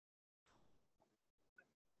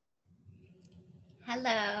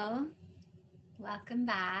Hello, welcome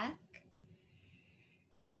back.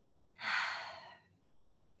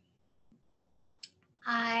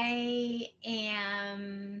 I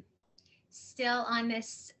am still on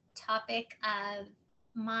this topic of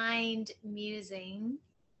musing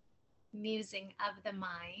of the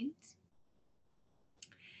mind.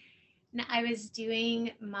 Now, I was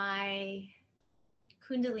doing my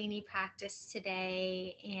Kundalini practice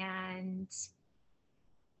today and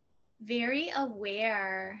very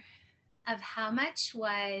aware of how much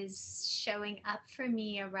was showing up for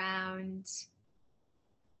me around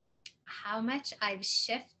how much I've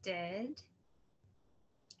shifted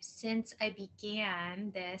since I began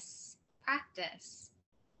this practice.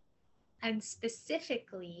 And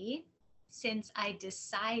specifically, since I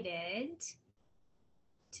decided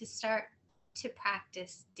to start to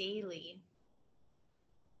practice daily.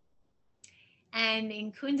 And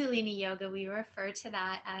in Kundalini Yoga, we refer to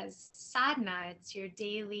that as sadhana. It's your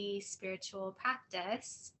daily spiritual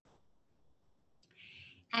practice.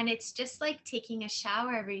 And it's just like taking a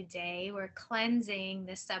shower every day. We're cleansing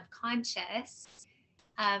the subconscious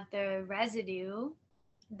of the residue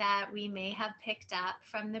that we may have picked up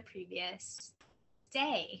from the previous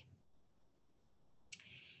day.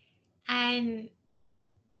 And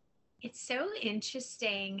it's so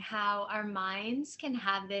interesting how our minds can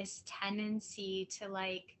have this tendency to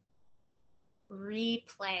like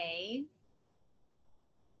replay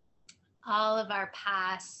all of our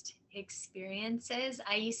past experiences.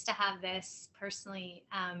 I used to have this personally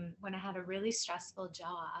when I had a really stressful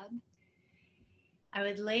job. I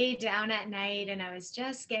would lay down at night and I was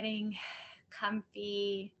just getting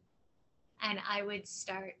comfy, and I would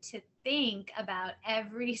start to think about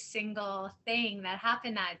every single thing that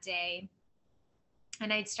happened that day.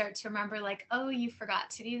 And I'd start to remember, like, oh, you forgot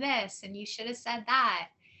to do this and you should have said that.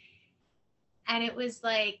 And it was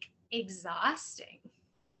like exhausting.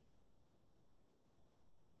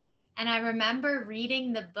 And I remember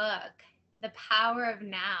reading the book, The Power of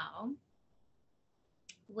Now,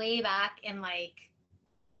 way back in like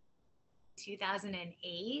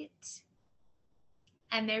 2008.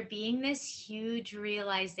 And there being this huge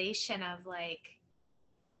realization of like,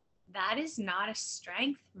 that is not a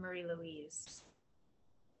strength, Marie-Louise.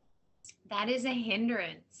 That is a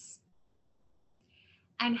hindrance.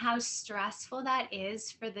 And how stressful that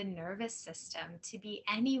is for the nervous system to be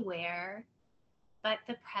anywhere but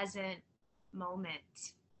the present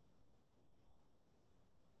moment.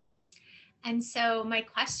 And so my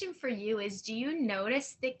question for you is, do you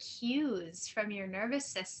notice the cues from your nervous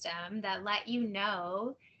system that let you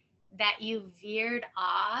know that you veered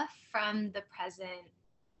off from the present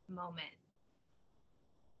moment?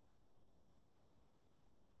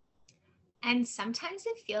 And sometimes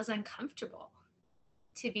it feels uncomfortable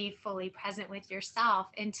to be fully present with yourself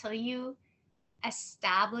until you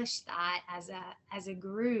establish that as a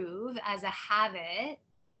groove, as a habit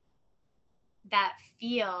that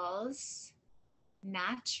feels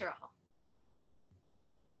natural.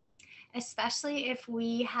 Especially if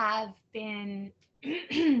we have been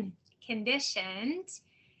conditioned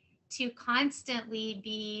to constantly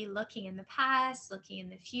be looking in the past, looking in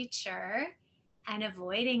the future, and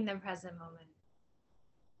avoiding the present moment.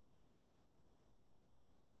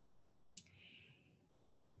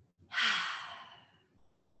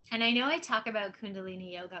 And I know I talk about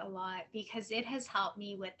Kundalini Yoga a lot because it has helped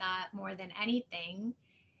me with that more than anything.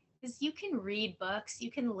 Because you can read books,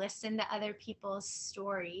 you can listen to other people's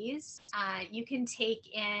stories, you can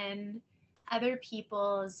take in other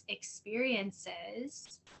people's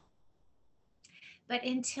experiences. But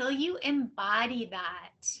until you embody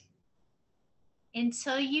that,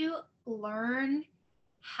 until you learn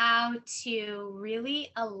how to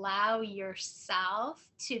really allow yourself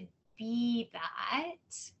to be that,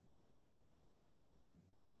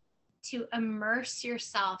 to immerse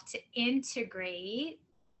yourself, to integrate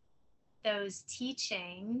those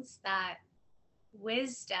teachings, that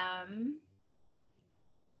wisdom,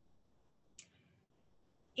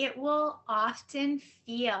 it will often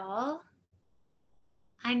feel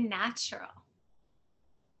unnatural,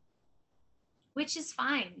 which is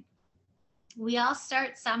fine. We all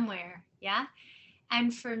start somewhere, yeah?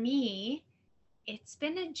 And for me, it's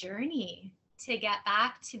been a journey to get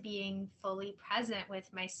back to being fully present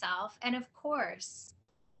with myself. And of course,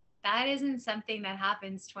 that isn't something that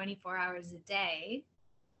happens 24 hours a day,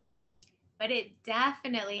 but it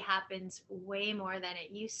definitely happens way more than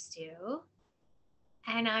it used to.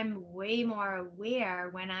 And I'm way more aware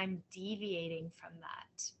when I'm deviating from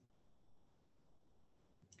that.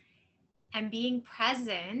 And being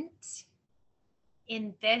present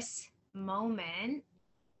in this moment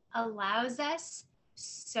allows us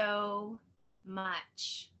so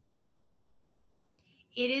much.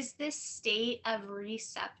 It is this state of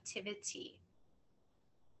receptivity.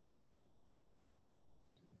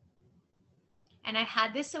 And I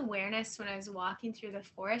had this awareness when I was walking through the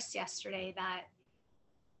forest yesterday that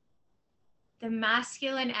the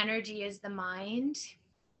masculine energy is the mind,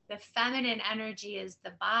 the feminine energy is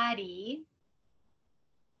the body,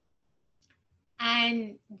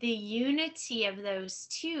 and the unity of those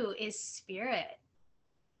two is spirit.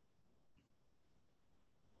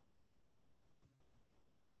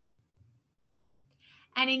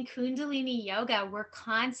 And in Kundalini Yoga, we're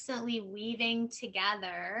constantly weaving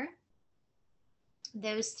together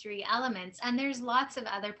those three elements. And there's lots of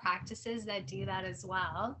other practices that do that as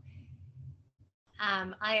well.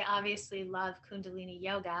 I obviously love Kundalini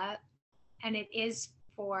Yoga, and it is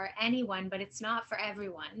for anyone, but it's not for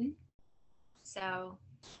everyone. So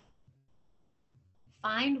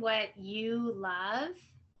find what you love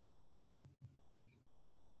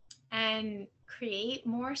and create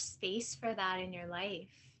more space for that in your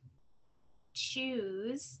life.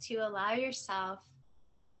 Choose to allow yourself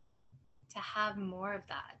to have more of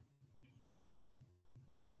that.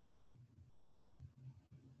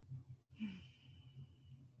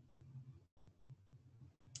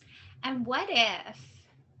 And what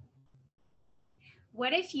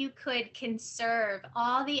if you could conserve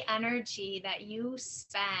all the energy that you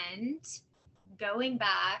spend going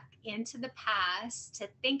back into the past to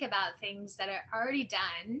think about things that are already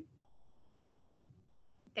done?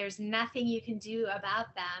 There's nothing you can do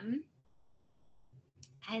about them.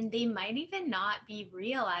 And they might even not be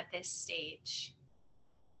real at this stage.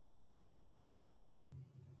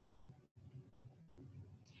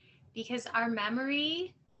 Because our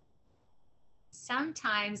memory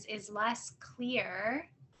sometimes is less clear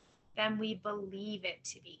than we believe it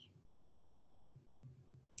to be.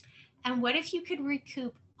 And what if you could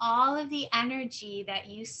recoup all of the energy that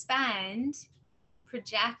you spend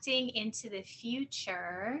projecting into the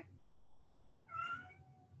future?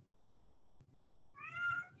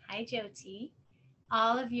 Hi, Jyoti.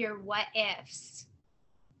 All of your what ifs.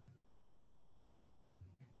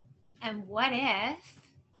 And what if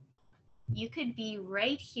you could be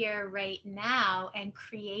right here, right now, and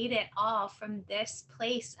create it all from this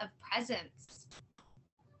place of presence?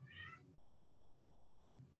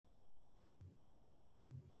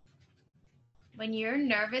 When your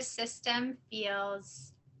nervous system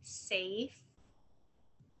feels safe,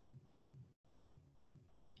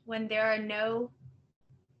 when there are no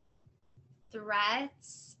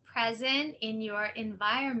threats present in your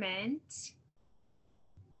environment,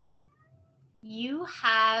 you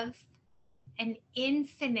have an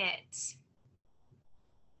infinite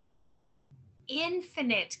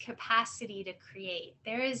capacity to create.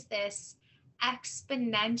 There is this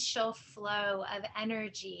exponential flow of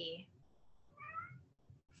energy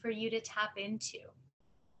for you to tap into.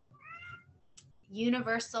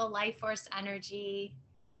 Universal life force energy.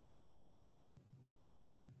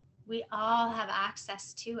 We all have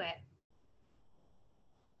access to it.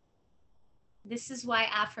 This is why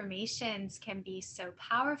affirmations can be so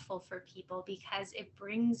powerful for people, because it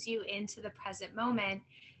brings you into the present moment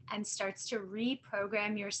and starts to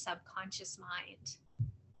reprogram your subconscious mind.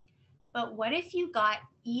 But what if you got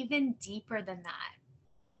even deeper than that?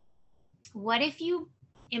 What if you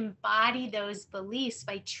embody those beliefs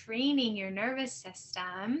by training your nervous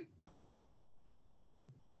system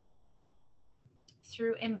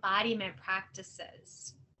through embodiment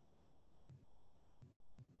practices?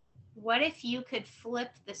 What if you could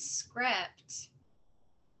flip the script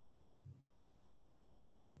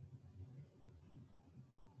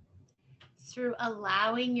through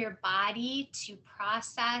allowing your body to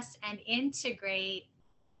process and integrate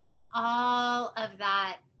all of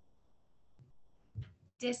that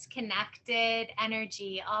disconnected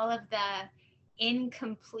energy, all of the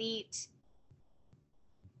incomplete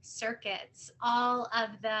circuits, all of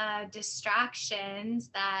the distractions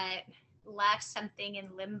that left something in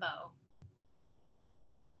limbo?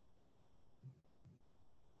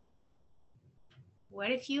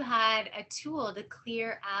 What if you had a tool to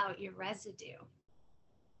clear out your residue?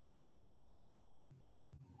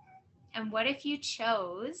 And what if you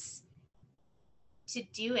chose to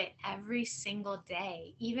do it every single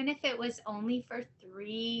day, even if it was only for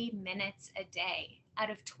 3 minutes a day out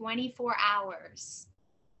of 24 hours?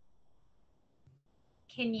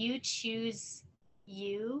 Can you choose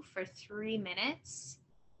you for 3 minutes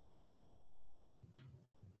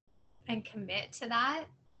and commit to that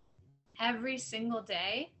every single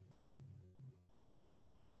day?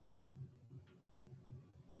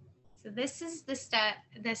 So this is the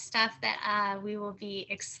stuff that we will be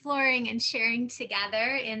exploring and sharing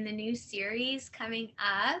together in the new series coming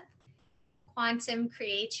up, Quantum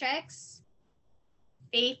Creatrix,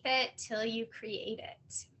 Faith It Till You Create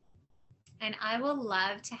It. And I will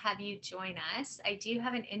love to have you join us. I do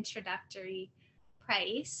have an introductory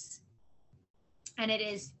price, and it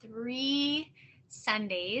is 3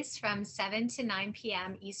 Sundays from 7 to 9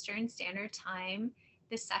 p.m. Eastern Standard Time.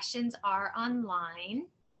 The sessions are online.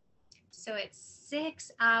 So it's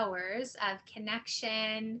 6 hours of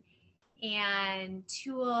connection and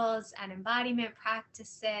tools and embodiment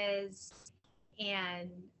practices and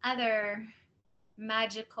other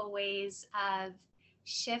magical ways of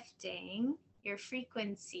shifting your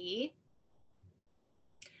frequency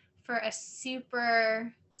for a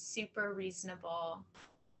super, super reasonable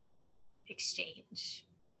exchange.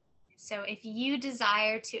 So if you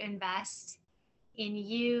desire to invest in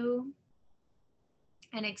you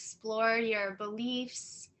and explore your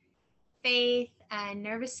beliefs, faith, and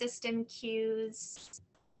nervous system cues,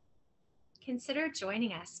 consider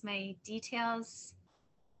joining us. My details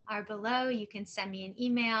are below. You can send me an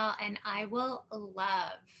email, and I will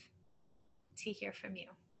love to hear from you.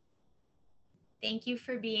 Thank you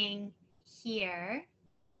for being here.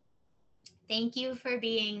 Thank you for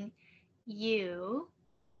being you.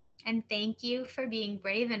 And thank you for being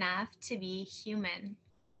brave enough to be human.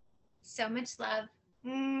 So much love.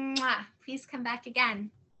 Mwah. Please come back again.